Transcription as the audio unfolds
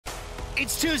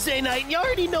It's Tuesday night, and you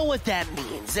already know what that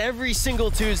means. Every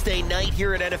single Tuesday night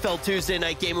here at NFL Tuesday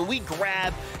Night Gaming, we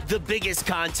grab the biggest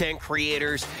content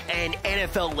creators and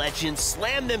NFL legends,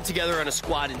 slam them together on a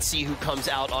squad, and see who comes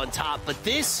out on top. But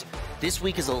this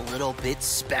week is a little bit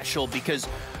special because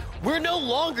we're no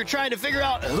longer trying to figure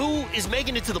out who is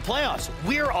making it to the playoffs.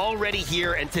 We're already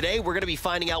here, and today we're going to be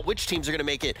finding out which teams are going to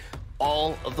make it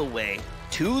all of the way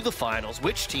to the finals,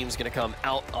 which team's going to come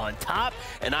out on top,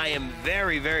 and I am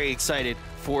very, very excited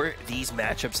for these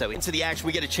matchups. That into the action,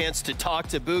 we get a chance to talk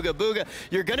to Bugha. Bugha,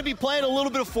 you're going to be playing a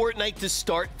little bit of Fortnite to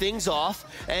start things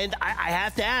off, and I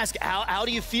have to ask, how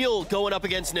do you feel going up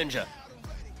against Ninja?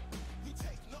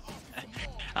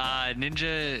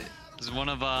 Ninja is one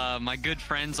of my good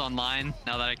friends online,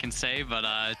 now that I can say, but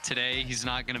today he's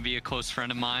not going to be a close friend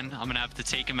of mine. I'm going to have to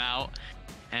take him out,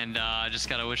 and I just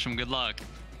got to wish him good luck.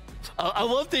 I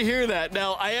love to hear that.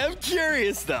 Now, I am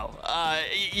curious, though.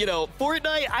 You know,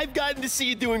 Fortnite, I've gotten to see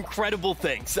you do incredible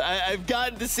things. I've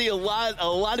gotten to see a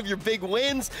lot of your big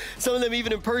wins, some of them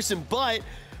even in person. But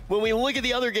when we look at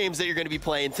the other games that you're going to be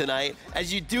playing tonight,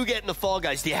 as you do get into Fall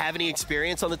Guys, do you have any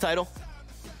experience on the title?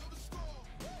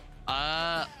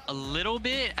 A little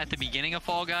bit at the beginning of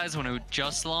Fall Guys when it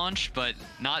just launched, but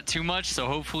not too much. So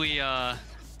hopefully,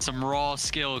 some raw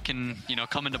skill can,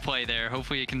 come into play there.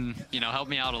 Hopefully it can, help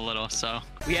me out a little, so.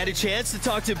 We had a chance to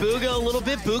talk to Bugha a little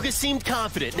bit. Bugha seemed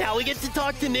confident. Now we get to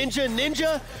talk to Ninja.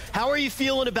 Ninja, how are you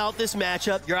feeling about this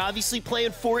matchup? You're obviously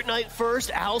playing Fortnite first,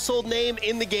 a household name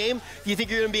in the game. Do you think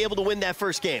you're going to be able to win that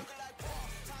first game?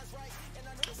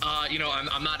 I'm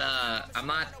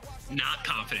not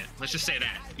confident. Let's just say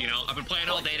that. I've been playing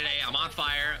all day today. I'm on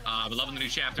fire. I'm loving the new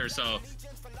chapter, so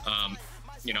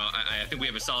I think we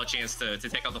have a solid chance to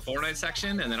take out the Fortnite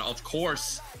section, and then of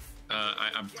course,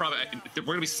 we're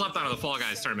gonna be slept out of the Fall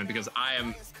Guys tournament because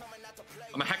I'm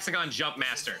a hexagon jump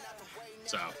master.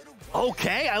 So.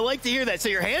 Okay, I like to hear that. So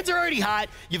your hands are already hot,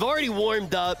 you've already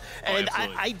warmed up, and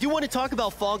I do want to talk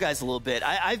about Fall Guys a little bit.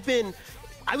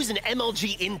 I was an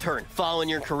MLG intern following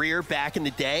your career back in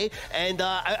the day, and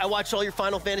I watched all your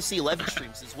Final Fantasy XI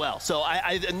streams as well. So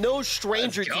I'm no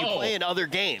stranger to you playing other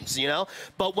games,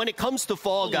 But when it comes to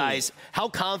Fall Guys, how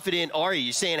confident are you?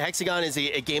 You're saying Hexagon is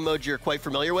a game mode you're quite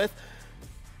familiar with?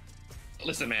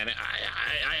 Listen, man,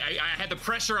 I had the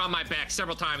pressure on my back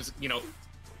several times,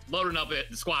 loading up the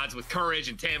squads with Courage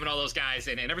and Tim and all those guys,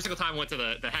 and every single time I went to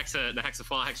the Hexa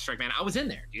Fall, Hexa Strike, man, I was in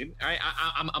there, dude.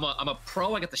 I'm a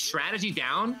pro. I got the strategy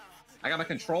down. I got my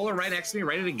controller right next to me,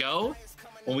 ready to go.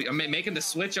 When I'm making the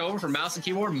switch over from mouse and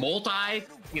keyboard,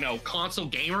 console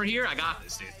gamer here. I got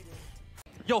this, dude.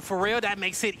 Yo, for real, that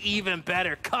makes it even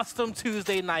better. Custom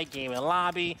Tuesday Night Gaming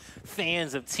Lobby,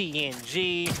 fans of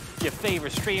TNG, your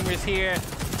favorite streamers here.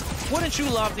 Wouldn't you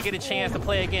love to get a chance to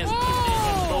play against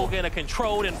Bugha in a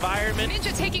controlled environment?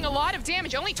 Ninja taking a lot of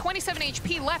damage, only 27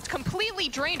 HP left, completely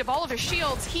drained of all of his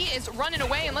shields. He is running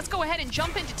away, and let's go ahead and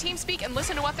jump into TeamSpeak and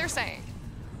listen to what they're saying.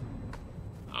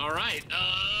 All right,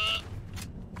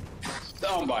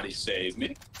 somebody save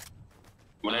me.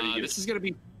 This is gonna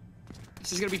be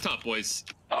tough, boys.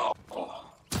 Oh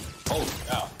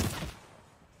yeah.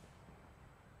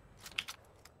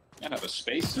 I have a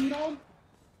spacesuit on.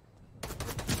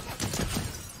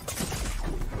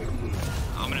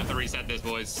 I'm gonna have to reset this,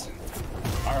 boys.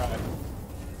 All right.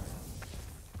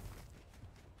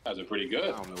 Guys are pretty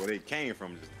good. I don't know where they came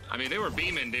from. I mean, they were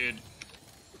beaming, dude.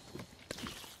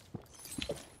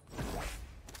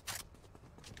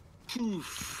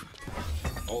 Oof.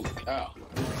 Holy cow.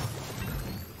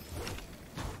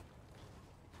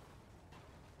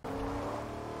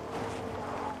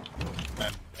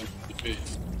 All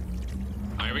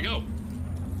right, here we go.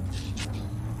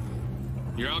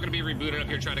 You're all gonna be rebooted up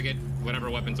here, trying to get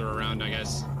whatever weapons are around, I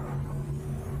guess.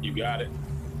 You got it.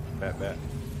 Bet.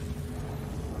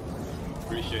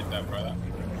 Appreciate that, brother.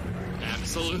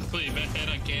 Absolutely, man.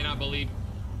 I cannot believe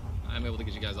I'm able to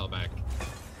get you guys all back.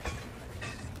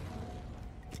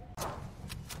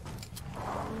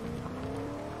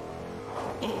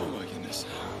 Oh my goodness.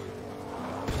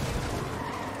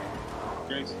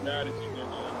 Great strategy.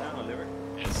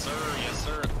 Yes, sir. Yes,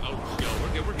 sir. Oh, yo,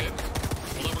 we're good.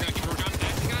 Hold on, we're gonna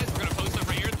dancing, guys. We're gonna post up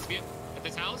right here at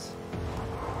this house.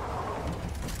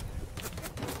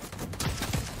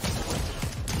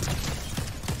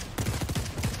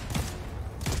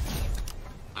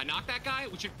 I knocked that guy.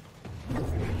 We should. I'm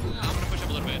gonna push up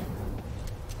a little bit.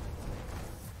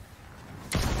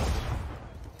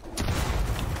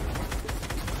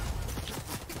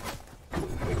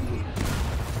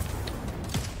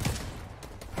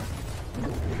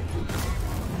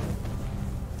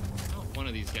 One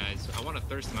of these guys. I want to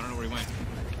thirst him. I don't know where he went.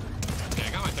 Okay,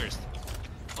 I got my thirst.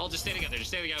 All just stay together.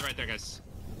 Just stay together right there, guys.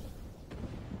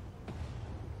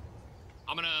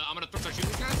 I'm gonna start shooting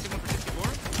these guys. See 1 for 64.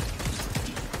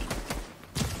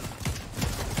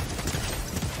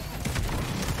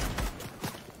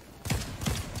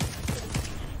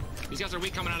 These guys are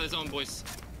weak coming out of the zone, boys.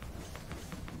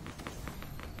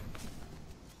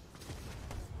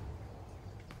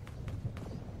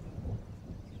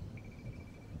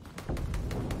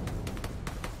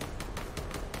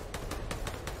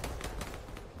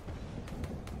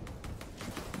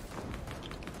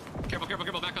 Careful.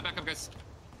 Back up, guys.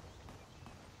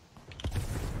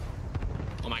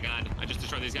 Oh my god, I just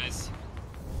destroyed these guys.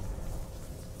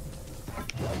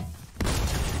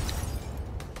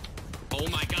 Oh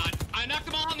my god, I knocked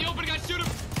them all out in the open, guys, shoot them!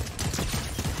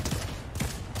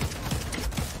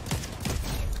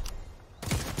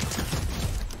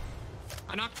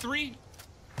 I knocked 3.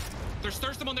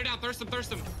 Thirst them when they're down, thirst them.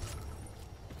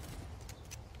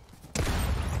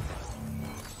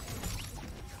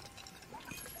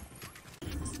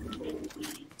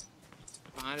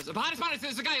 Behind us,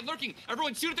 there's a guy lurking.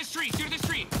 Everyone shoot at this tree, Good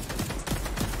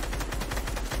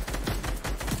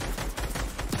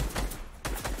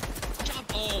job.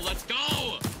 Oh, let's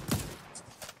go.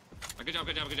 Good job.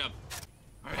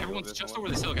 All right, everyone's just over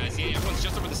this hill, guys. Yeah, everyone's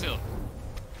just over this hill.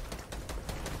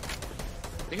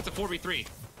 I think it's a 4v3.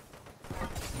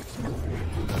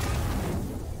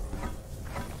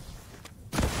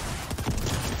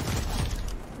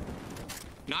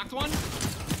 Knocked one.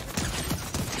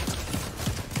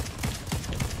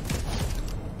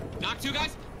 Knocked 2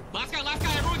 guys. Last guy.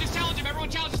 Everyone just challenge him. Everyone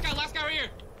challenge this guy. Last guy right here.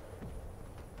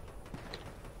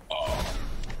 Oh.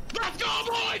 Let's go,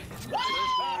 boys!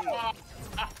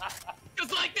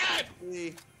 Just like that.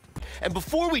 And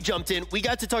before we jumped in, we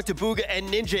got to talk to Bugha and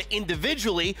Ninja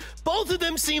individually. Both of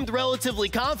them seemed relatively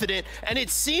confident, and it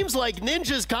seems like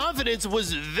Ninja's confidence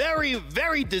was very,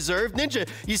 very deserved. Ninja,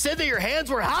 you said that your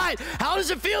hands were high. How does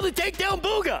it feel to take down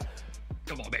Bugha?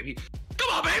 Come on, baby.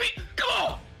 Come on!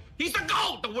 He's the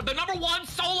GOAT, the #1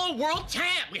 solo world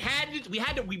champ. We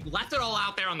left it all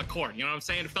out there on the court. You know what I'm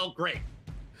saying? It felt great.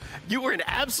 You were an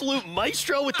absolute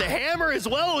maestro with the hammer as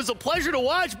well. It was a pleasure to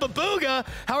watch. But Bugha,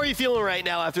 how are you feeling right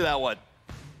now after that one?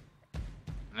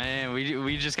 Man,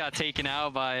 we just got taken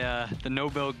out by the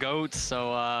no-build goats.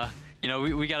 So you know,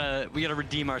 we gotta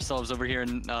redeem ourselves over here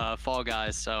in Fall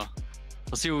Guys. So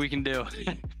we'll see what we can do.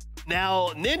 Now,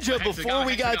 Ninja, before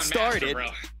we got started.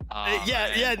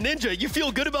 Yeah, Ninja, you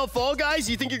feel good about Fall Guys?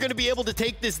 You think you're going to be able to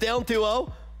take this down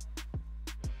 2-0?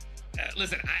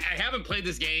 Listen, I haven't played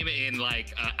this game in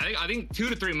like, I think 2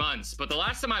 to 3 months, but the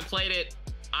last time I played it,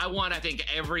 I won, I think,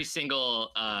 every single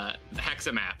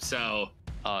Hexa map. So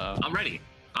I'm ready,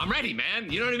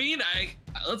 man. You know what I mean?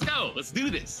 Let's go. Let's do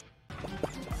this.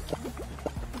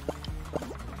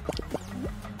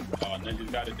 Oh,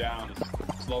 Ninja's got it down.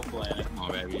 It's slow playing it.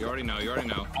 Oh, baby, you already know.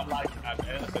 I like that,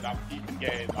 man. Listen, I'm keeping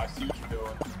game. I see what you're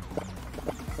doing.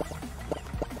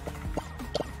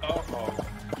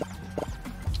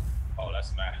 Oh,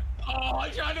 that's mad. Oh, I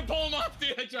tried to pull him off,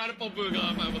 dude. I tried to pull Bugha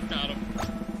off. I almost got him.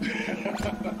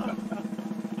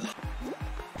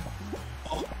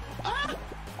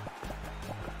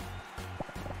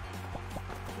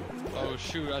 Oh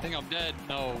shoot, I think I'm dead.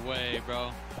 No way,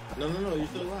 bro. No, you're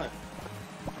still alive.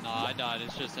 No, I died.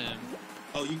 It's just him.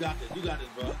 Oh, you got this,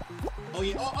 bro. Oh,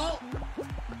 yeah, oh! You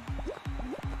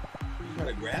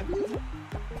gotta grab him?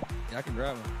 Yeah, I can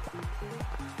grab him.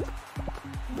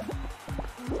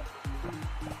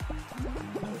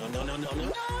 No.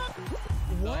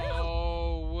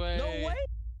 No way. No way.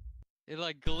 It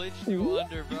like glitched you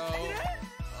under, bro.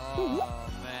 Oh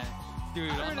man,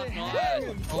 dude, I'm not gonna lie,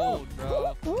 I'm cold,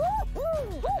 bro.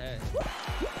 Hey.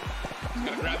 Just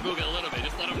gotta grab Bugha a little bit.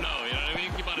 Just let him know. You know what I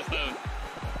mean? Keep on his toes.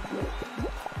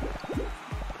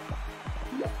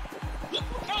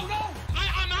 No!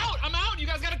 I'm out! You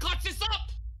guys gotta clutch this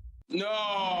up!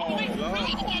 No!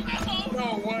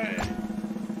 No way!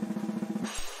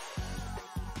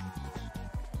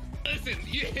 Listen,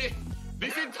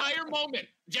 this entire moment,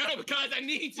 Joe, because I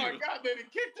need to. Oh my God, they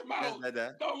kicked him out.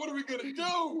 No, what are we gonna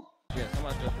do? Yeah,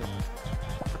 somebody just this.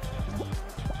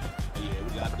 Yeah,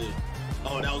 we got this.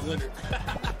 Oh, that was under.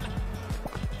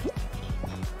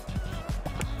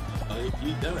 Oh,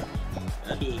 he's done.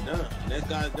 That dude is done. Next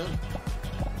guy's done.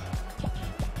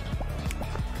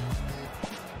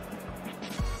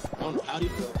 I don't know how do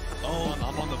you feel. Oh,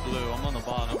 I'm on the blue. I'm on the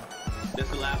bottom. That's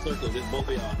the last circle. Just both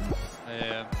of y'all.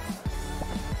 Yeah.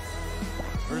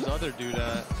 Where's the other dude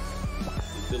at?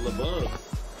 He's still above.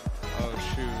 Oh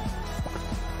shoot.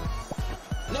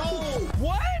 No!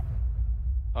 What?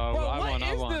 Oh, Bro, I what won.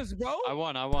 I is won. this, bro? I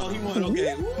won. I Oh, won. he won. Okay.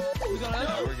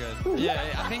 Yeah, we're good. Yeah,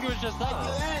 I think it was just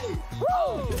us. Hey.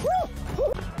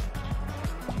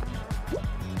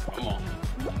 Come on.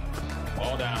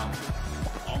 Ball down.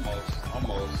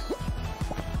 Almost.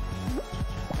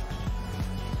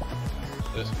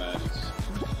 This match is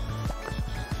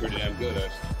pretty damn good,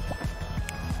 actually.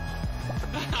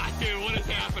 Dude, what is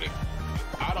happening?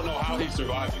 I don't know how he's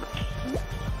surviving.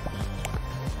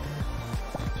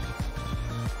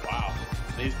 Wow.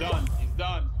 He's done.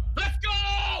 Let's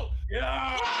go!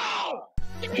 Yeah! Wow!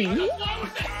 Why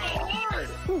was that so hard?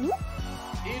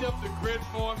 Eat up the grid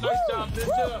for him. Nice job,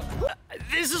 Ninja.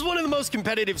 This is one of the most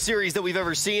competitive series that we've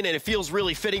ever seen, and it feels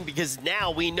really fitting because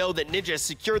now we know that Ninja has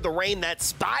secured the reign, that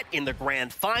spot in the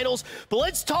grand finals. But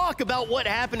let's talk about what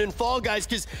happened in Fall Guys,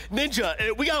 because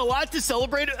Ninja, we got a lot to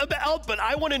celebrate about, but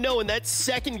I want to know in that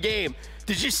second game,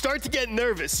 did you start to get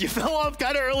nervous? You fell off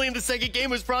kind of early in the second game.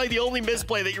 It was probably the only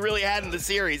misplay that you really had in the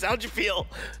series. How'd you feel?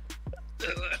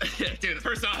 Dude,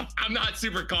 first off, I'm not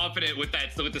super confident with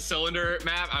the cylinder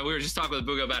map. We were just talking with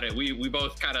Bugha about it. We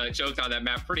both kind of joked on that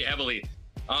map pretty heavily.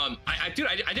 I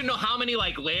didn't know how many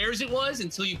like layers it was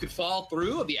until you could fall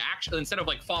through of the action instead of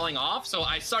like falling off. So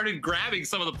I started grabbing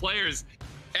some of the players,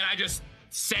 and I just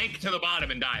sank to the bottom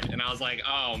and died. And I was like,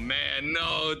 oh man,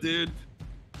 no, dude.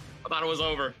 I thought it was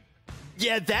over.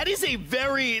 Yeah, that is a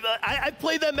very... I've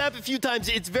played that map a few times.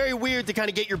 It's very weird to kind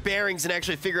of get your bearings and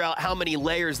actually figure out how many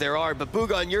layers there are. But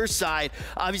Bugha, on your side,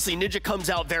 obviously Ninja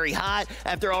comes out very hot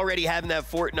after already having that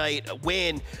Fortnite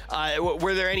win.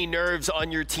 Were there any nerves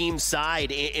on your team's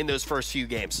side in those first few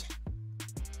games?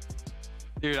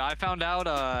 Dude, I found out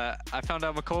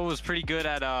McCole was pretty good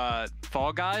at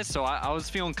Fall Guys, so I was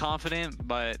feeling confident,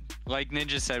 but like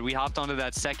Ninja said, we hopped onto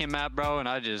that second map, bro, and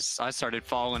I started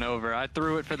falling over. I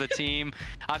threw it for the team.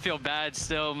 I feel bad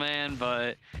still, man,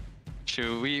 but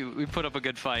shoot, we put up a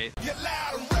good fight. Get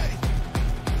loud and ready.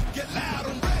 Get loud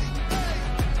and ready.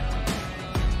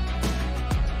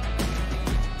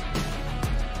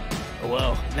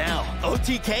 Well, now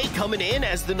OTK coming in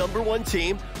as the #1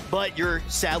 team, but you're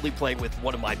sadly playing with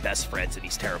one of my best friends, and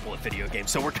he's terrible at video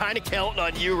games. So we're kind of counting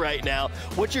on you right now.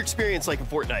 What's your experience like in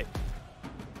Fortnite?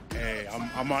 Hey,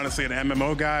 I'm honestly an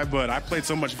MMO guy, but I played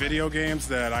so much video games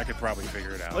that I could probably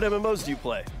figure it out. What MMOs do you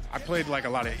play? I played like a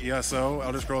lot of ESO,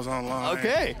 Elder Scrolls Online.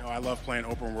 Okay. You know, I love playing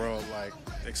open world, like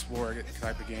explore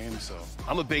type of games. So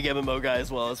I'm a big MMO guy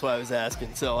as well. That's why I was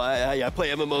asking. So I play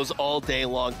MMOs all day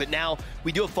long. But now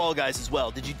we do have Fall Guys as well.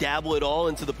 Did you dabble at all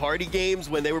into the party games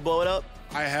when they were blowing up?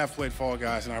 I have played Fall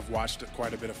Guys, and I've watched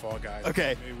quite a bit of Fall Guys.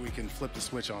 Okay. Maybe we can flip the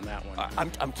switch on that one.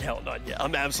 I'm counting on you.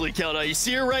 I'm absolutely counting on you.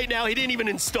 See here right now, he didn't even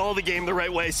install the game the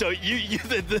right way. So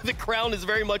the crown is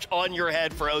very much on your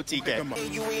head for OTK. Come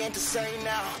on. You ain't the same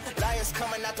now. Lions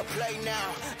coming out to play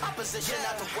now. Opposition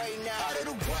out the way now. Out of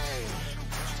the way.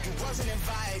 You wasn't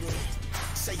invited.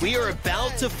 We are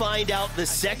about to find out the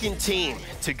second team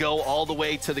to go all the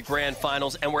way to the grand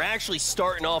finals, and we're actually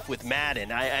starting off with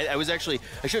Madden. I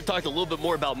should have talked a little bit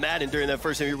more about Madden during that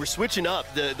first game. We were switching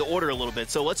up the order a little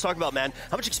bit, so let's talk about Madden.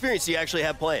 How much experience do you actually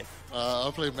have playing? I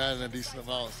play Madden a decent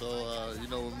amount, so you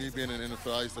know, with me being in the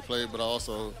NFL, I used to play, but I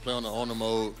also play on the honor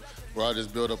mode where I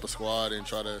just build up a squad and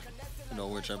try to, you know,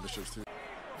 win championships too.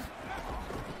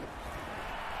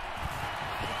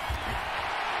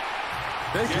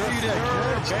 They give you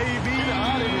that catch, baby. Get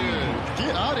out of here.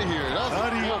 Get out of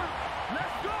here.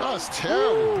 That's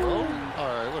terrible, bro.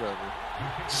 All right, whatever.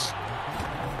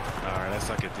 All right, let's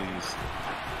suck at these.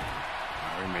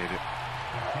 All right, we made it.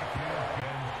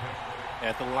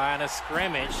 At the line of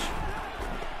scrimmage,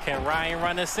 can Ryan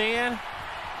run this in?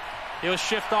 He'll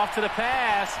shift off to the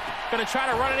pass. Gonna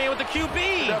try to run it in with the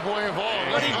QB. That boy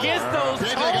involved. But he gets those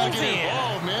JJ gotta toes get in.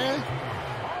 involved, man.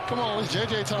 Come on, it's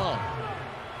JJ time.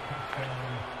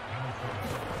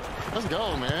 Let's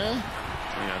go, man.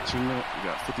 We got 2 minutes. We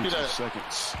got 52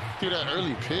 seconds. Dude, that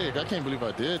early pick. I can't believe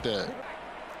I did that.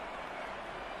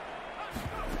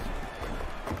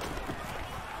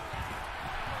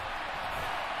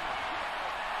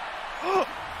 Oh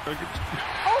my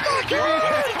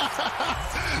God!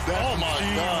 Oh my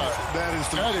God! That is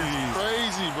some cheese.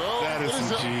 Crazy, bro. That is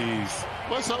some cheese.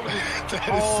 What's up with this? That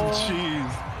is some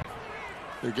cheese.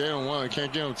 They gave him 1.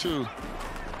 Can't give him 2.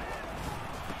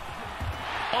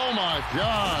 Oh my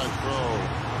God, bro.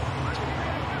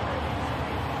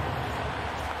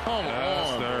 Come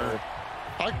on, sir.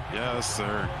 Bro. Yes,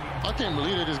 sir. I can't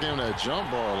believe they just gave him that jump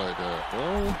ball like that,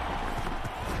 bro.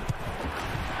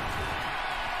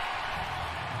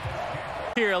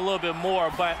 Here a little bit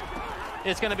more, but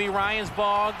It's going to be Ryan's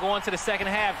ball going to the second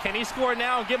half. Can he score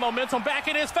now and get momentum back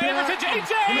in his favor to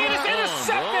JJ? It is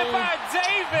intercepted by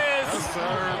Davis. Yes,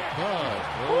 sir.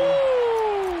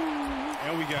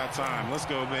 And we got time. Let's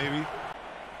go, baby.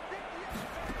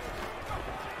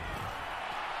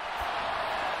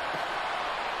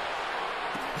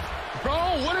 Bro,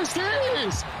 what is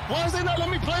this? Why is they not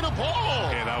letting me play the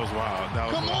ball? Yeah, that was wild. That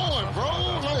was Come wild. on,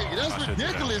 bro. Like, that's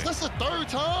ridiculous. That's the third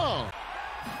time.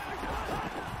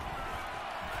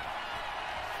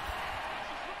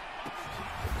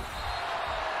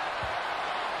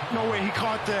 No way he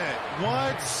caught that.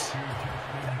 What?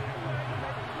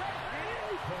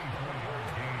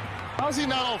 How's he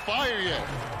not on fire yet?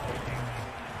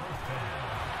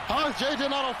 How is JJ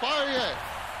not on fire yet?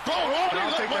 Bro,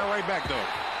 I'll take that right back, though.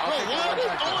 Bro, why are they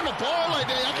throwing the ball like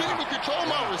that? I can't even control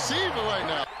my receiver right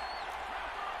now.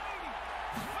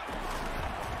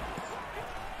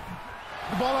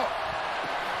 The ball up.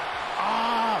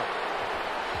 Ah.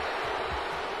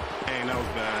 Dang, that was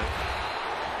bad.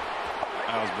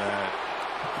 That was bad.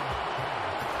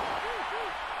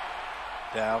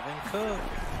 Dalvin Cook.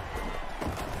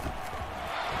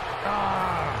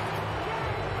 Ah.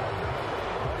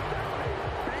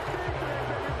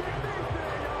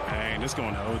 Dang, this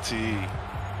going to OT.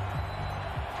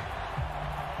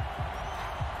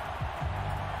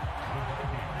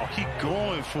 Oh, he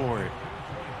going for it.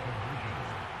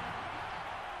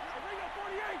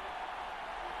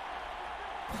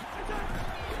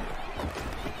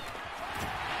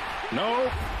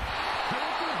 No.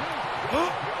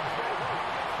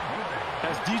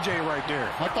 That's DJ right there.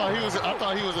 I thought he was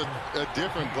a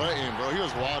different button, bro. He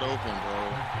was wide open,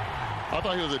 bro. I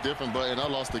thought he was a different button. I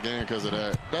lost the game because of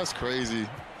that. That's crazy.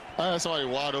 I had somebody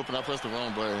wide open. I pressed the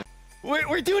wrong button.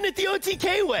 We're doing it the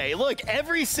OTK way. Look,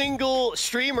 every single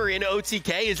streamer in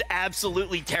OTK is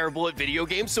absolutely terrible at video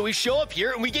games, so we show up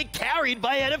here and we get carried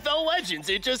by NFL legends.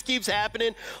 It just keeps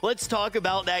happening. Let's talk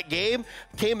about that game.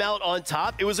 Came out on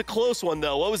top. It was a close one,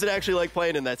 though. What was it actually like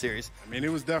playing in that series? I mean,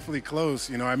 it was definitely close.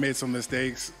 You know, I made some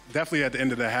mistakes, definitely at the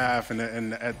end of the half and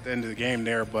at the end of the game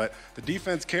there, but the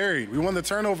defense carried. We won the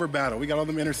turnover battle. We got all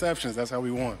them interceptions. That's how we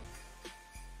won.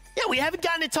 Yeah, we haven't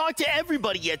gotten to talk to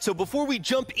everybody yet, so before we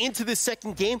jump into the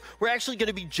second game, we're actually going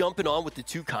to be jumping on with the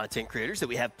two content creators that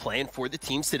we have playing for the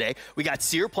teams today. We got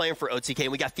Seer playing for OTK,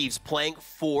 and we got Thieves playing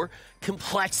for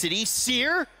Complexity.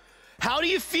 Seer, how do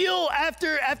you feel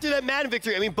after that Madden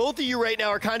victory? I mean, both of you right now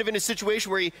are kind of in a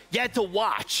situation where you had to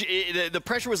watch. The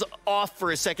pressure was off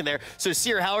for a second there. So,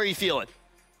 Seer, how are you feeling?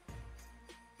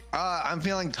 I'm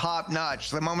feeling top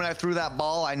notch. The moment I threw that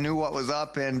ball, I knew what was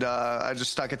up, and I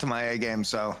just stuck it to my A game.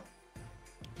 So,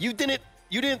 you didn't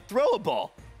throw a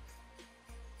ball.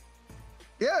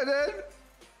 Yeah, I did.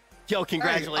 Yo,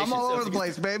 congratulations! Hey, I'm all over the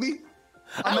place, baby.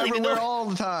 I'm everywhere all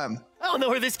the time. I don't know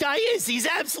where this guy is. He's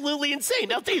absolutely insane.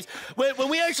 Now, Thieves, when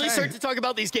we actually start to talk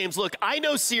about these games, look, I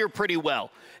know Seer pretty well.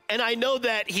 And I know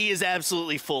that he is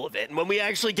absolutely full of it. And when we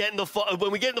actually get into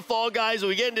Fall Guys, when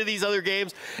we get into these other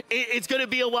games, it's going to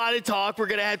be a lot of talk. We're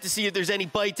going to have to see if there's any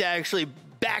bite to actually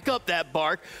back up that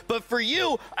bark. But for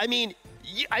you, I mean,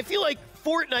 I feel like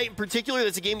Fortnite in particular,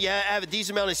 that's a game you have a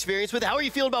decent amount of experience with. How are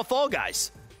you feeling about Fall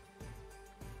Guys?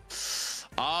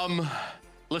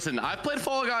 Listen, I've played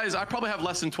Fall Guys. I probably have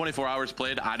less than 24 hours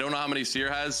played. I don't know how many Seer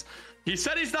has. He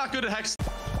said he's not good at Hex.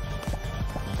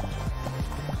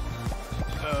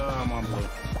 I'm on blue.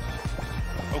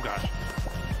 Oh, gosh.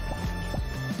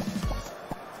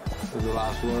 This is the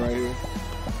last one right here.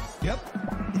 Yep.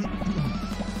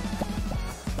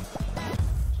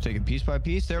 Take it piece by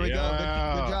piece. There we go.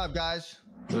 Good job, guys.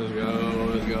 Let's go.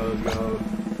 Let's go. Let's go.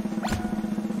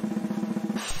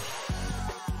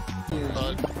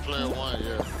 Player one,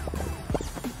 yeah.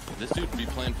 This dude be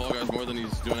playing Fall Guys more than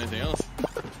he's doing anything else.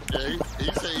 Yeah,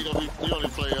 he said he only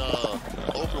play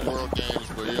open world games,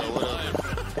 but yeah, whatever.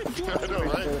 I know,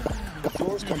 right?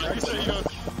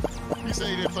 He said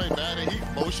he didn't play Madden. He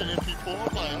motioning people.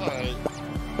 I'm like, all right.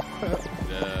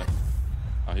 Yeah.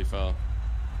 Oh, he fell.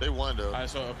 They won though. All right,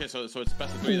 so it's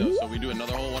best of 3 though. So we do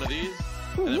another whole one of these,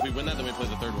 and if we win that, then we play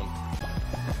the third one.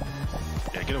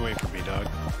 Yeah, get away from me, dog.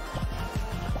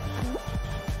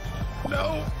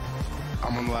 No.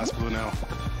 I'm on the last blue now.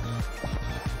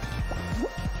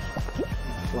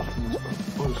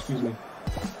 Oh, excuse me.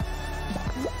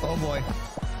 Oh boy.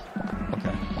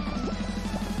 Okay.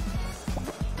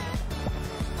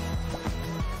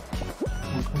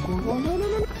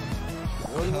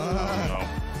 No.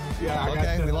 Yeah,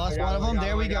 okay, we lost one of them.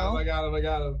 There we go. I got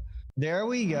him. There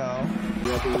we go. Yeah,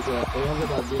 because it was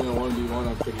about being a 1v1,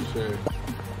 I'm pretty sure.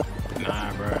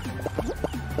 Nah, bro.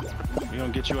 We're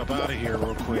gonna get you up out of here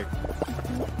real quick.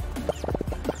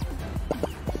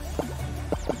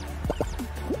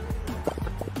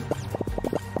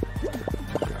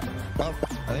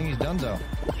 I think he's done, though.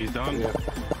 He's done?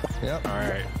 Yep. All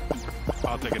right.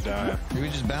 I'll take a dive. Did we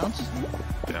just bounce?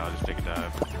 Yeah, I'll just take a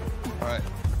dive. All right.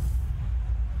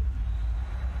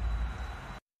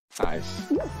 Nice.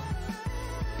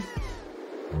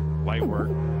 Light work.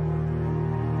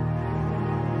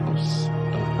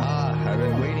 I've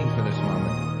been waiting for this moment.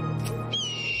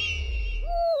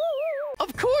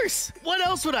 Of course! What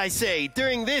else would I say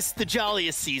during this, the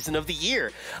jolliest season of the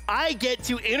year? I get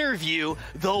to interview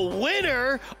the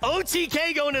winner,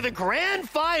 OTK, going to the grand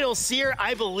final. Seer,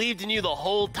 I believed in you the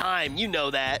whole time. You know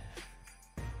that.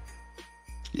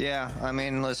 Yeah, I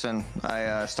mean, listen,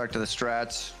 I stuck to the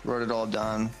strats, wrote it all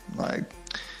down, like,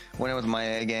 went in with my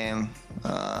A game,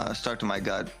 stuck to my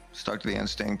gut, stuck to the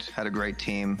instinct, had a great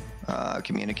team,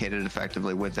 communicated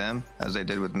effectively with them, as they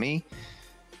did with me.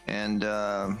 And,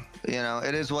 you know,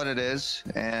 it is what it is,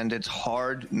 and it's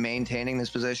hard maintaining this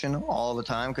position all the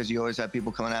time because you always have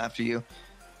people coming after you.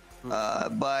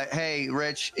 But, hey,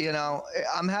 Rich, you know,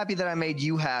 I'm happy that I made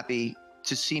you happy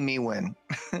to see me win.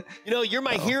 You know, you're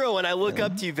my hero, and I look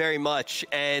up to you very much.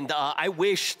 And I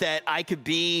wish that I could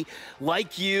be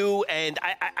like you. And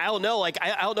I don't know, like,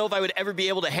 I don't know if I would ever be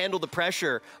able to handle the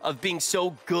pressure of being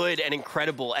so good and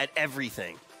incredible at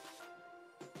everything.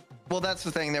 Well, that's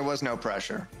the thing. There was no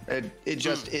pressure. It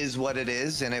just is what it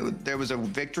is, and there was a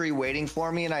victory waiting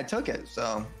for me, and I took it.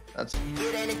 So that's.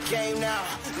 It ain't a game now.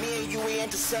 Me and you, we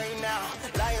ain't the same now.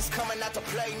 Lions coming out to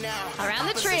play now. Around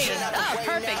the tree. Oh,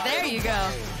 perfect. There you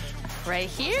go. Right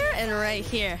here and right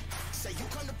here.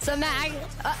 So, Mag,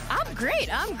 I'm great.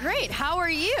 I'm great. How are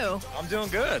you? I'm doing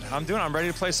good. I'm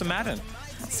ready to play some Madden.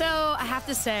 So, I have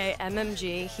to say,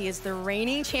 MMG, he is the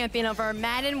reigning champion of our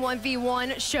Madden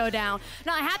 1v1 showdown.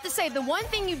 Now, I have to say, the one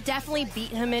thing you definitely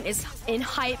beat him in is in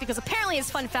height, because apparently his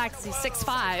fun fact is he's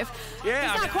 6'5". Yeah,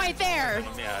 he's not quite there.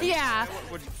 Yeah.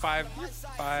 What,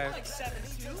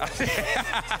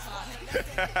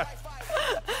 5'5"?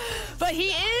 But he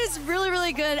is really,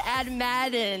 really good at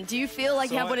Madden. Do you feel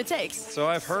like you have what it takes? So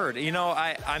I've heard. You know,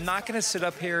 I'm not going to sit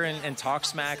up here and talk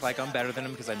smack like I'm better than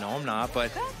him, because I know I'm not.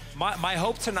 But my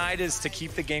hope tonight is to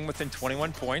keep the game within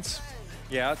 21 points.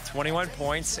 Yeah, 21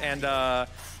 points. And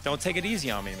don't take it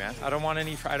easy on me, man. I don't want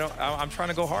any. I'm trying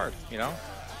to go hard, you know?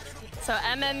 So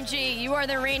MMG, you are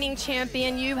the reigning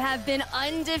champion. You have been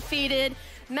undefeated.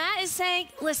 Matt is saying,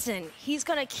 listen, he's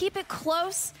going to keep it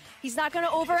close. He's not going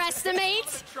to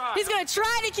overestimate. He's going to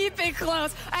try to keep it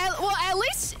close. Well, at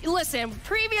least, listen,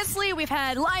 previously we've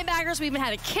had linebackers, we've even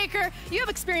had a kicker. You have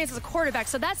experience as a quarterback,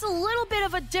 so that's a little bit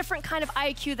of a different kind of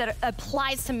IQ that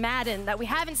applies to Madden that we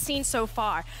haven't seen so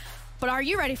far. But are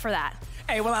you ready for that?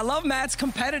 Hey, well, I love Matt's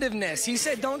competitiveness. He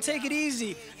said, don't take it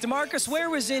easy. DeMarcus Ware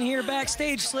was in here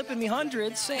backstage slipping me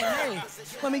hundreds, saying, hey,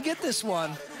 let me get this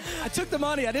one. I took the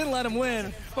money. I didn't let him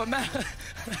win. But Matt,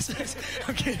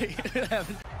 I'm kidding.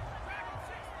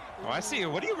 Oh, I see.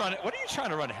 What are you running? What are you trying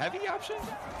to run? Heavy option?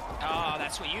 Oh,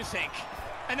 that's what you think.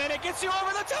 And then it gets you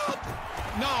over the top.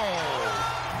 No.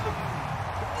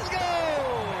 Let's go.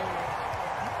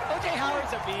 Okay,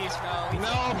 Howard's a beast, bro.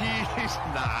 No, he's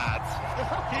not.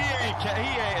 He ain't.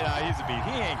 No, he's a beast.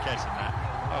 He ain't catching that.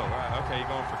 Oh, right. Okay, you're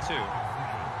going for 2. All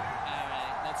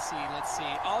right. Let's see.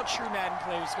 All true Madden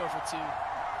players go for 2.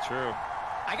 True.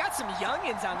 I got some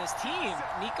youngins on this team.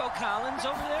 Nico Collins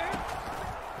over there.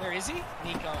 Where is he?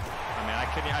 Nico. I mean, I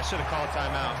should have called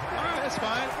timeout. All right, that's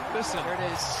fine. Listen. There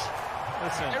it is.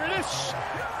 Listen. There it is.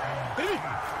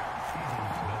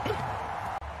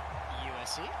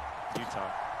 USC? Utah.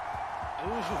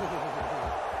 Ooh.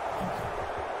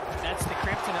 That's the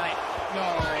kryptonite. No.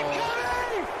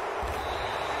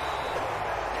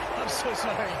 I'm so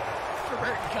sorry for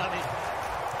Burton Covey.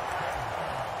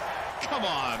 Come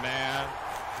on, man.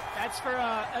 That's for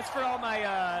all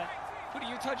my who do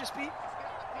Utah just beat?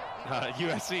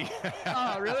 USC.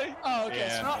 Oh, really? Oh, okay.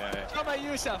 Yeah, so all my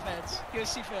USC fans,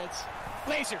 USC fans.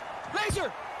 Laser!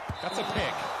 That's a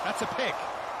pick. That's a pick.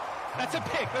 I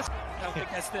don't think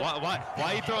that's the. Why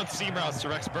are you throwing seam routes to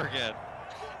Rex Burkhead?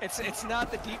 It's not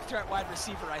the deep threat wide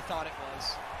receiver I thought it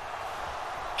was.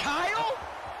 Kyle?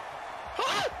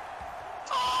 Huh?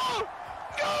 Oh!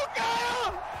 Go,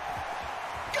 Kyle!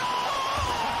 Go!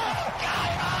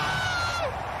 Kyle!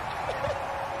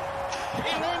 He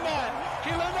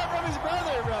learned that from his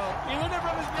brother, bro.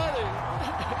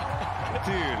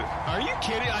 Dude, are you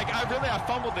kidding? Like, I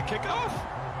fumbled the kickoff?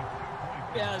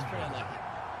 Yeah, it was pretty unlucky.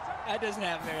 That doesn't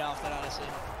happen very often, honestly.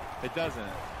 It doesn't.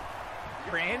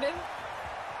 Brandon?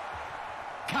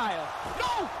 Kyle.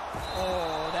 No!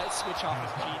 Oh, that switch off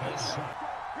is genius.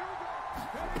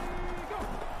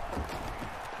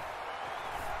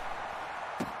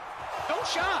 No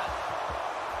shot.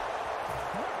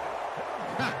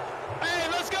 Hey,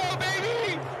 let's go,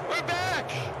 baby!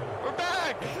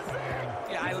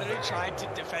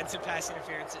 did defensive pass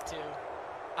interference it too.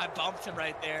 I bumped him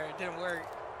right there. It didn't work.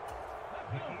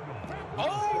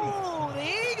 Oh, the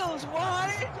Eagles won!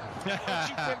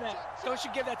 Don't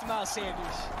you give that to Miles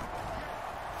Sanders.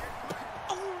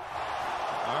 All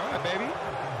right, baby.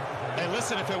 Hey,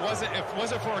 listen, if it wasn't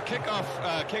for a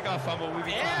kickoff fumble, we'd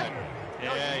be fine.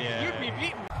 Yeah. You'd be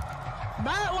beaten.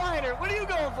 Matt Weiner, what are you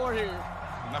going for here?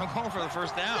 I'm going for the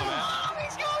first down, man. Oh,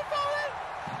 he's going for it!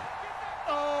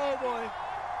 Oh, boy.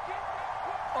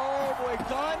 Oh, boy.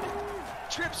 Gunn.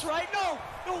 Trips right. No.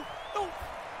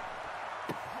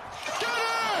 Get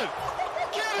it!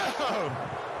 Get him!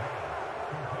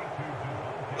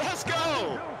 Let's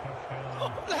go!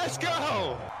 Let's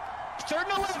go! 3rd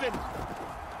and 11.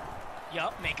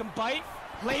 Yup, make him bite.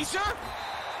 Laser.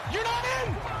 You're not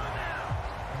in!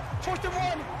 4th and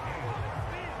 1.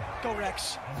 Go,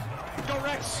 Rex. Go,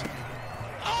 Rex.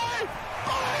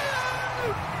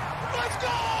 Let's go!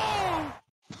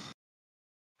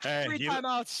 Hey, 3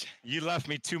 timeouts. You left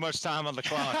me too much time on the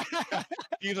clock.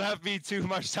 You left me too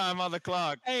much time on the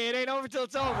clock. Hey, it ain't over till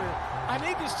it's over. I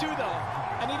need this too, though.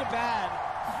 I need it bad.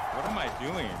 What am I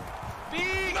doing?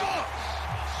 Big! No!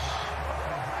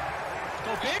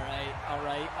 Go big!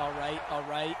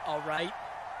 All right.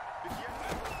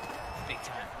 Big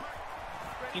time.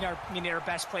 We need our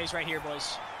best plays right here,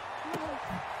 boys.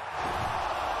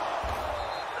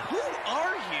 Who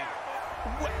are you?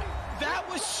 What? That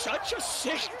was such a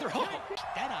sick throw.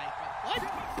 Deadeye, what?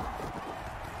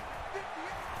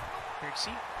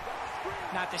 Kirksey.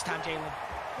 Not this time, Jalen.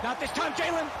 Not this time,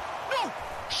 Jalen. No!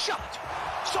 Shot!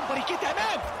 Somebody get that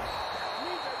man!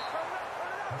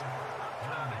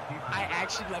 I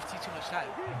actually left you too much time.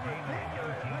 All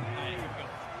right, here we go.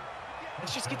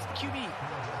 Let's just get to the QB.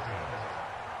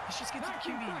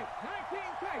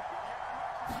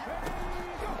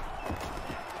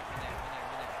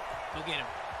 Go get him.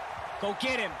 Go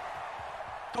get him!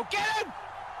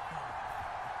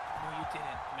 No, you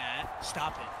didn't, Matt.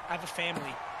 Stop it. I have a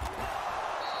family.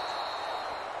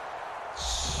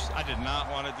 I did not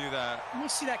want to do that. Let me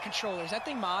see that controller. Is that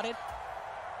thing modded?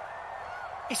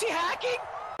 Is he hacking?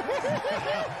 It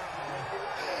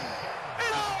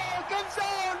all comes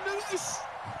down to this.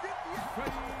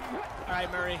 All right,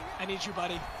 Murray. I need you,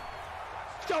 buddy.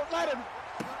 Don't let him.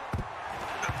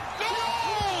 No!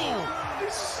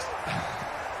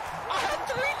 I have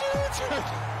 3 dudes.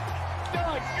 No,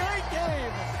 great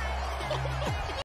game.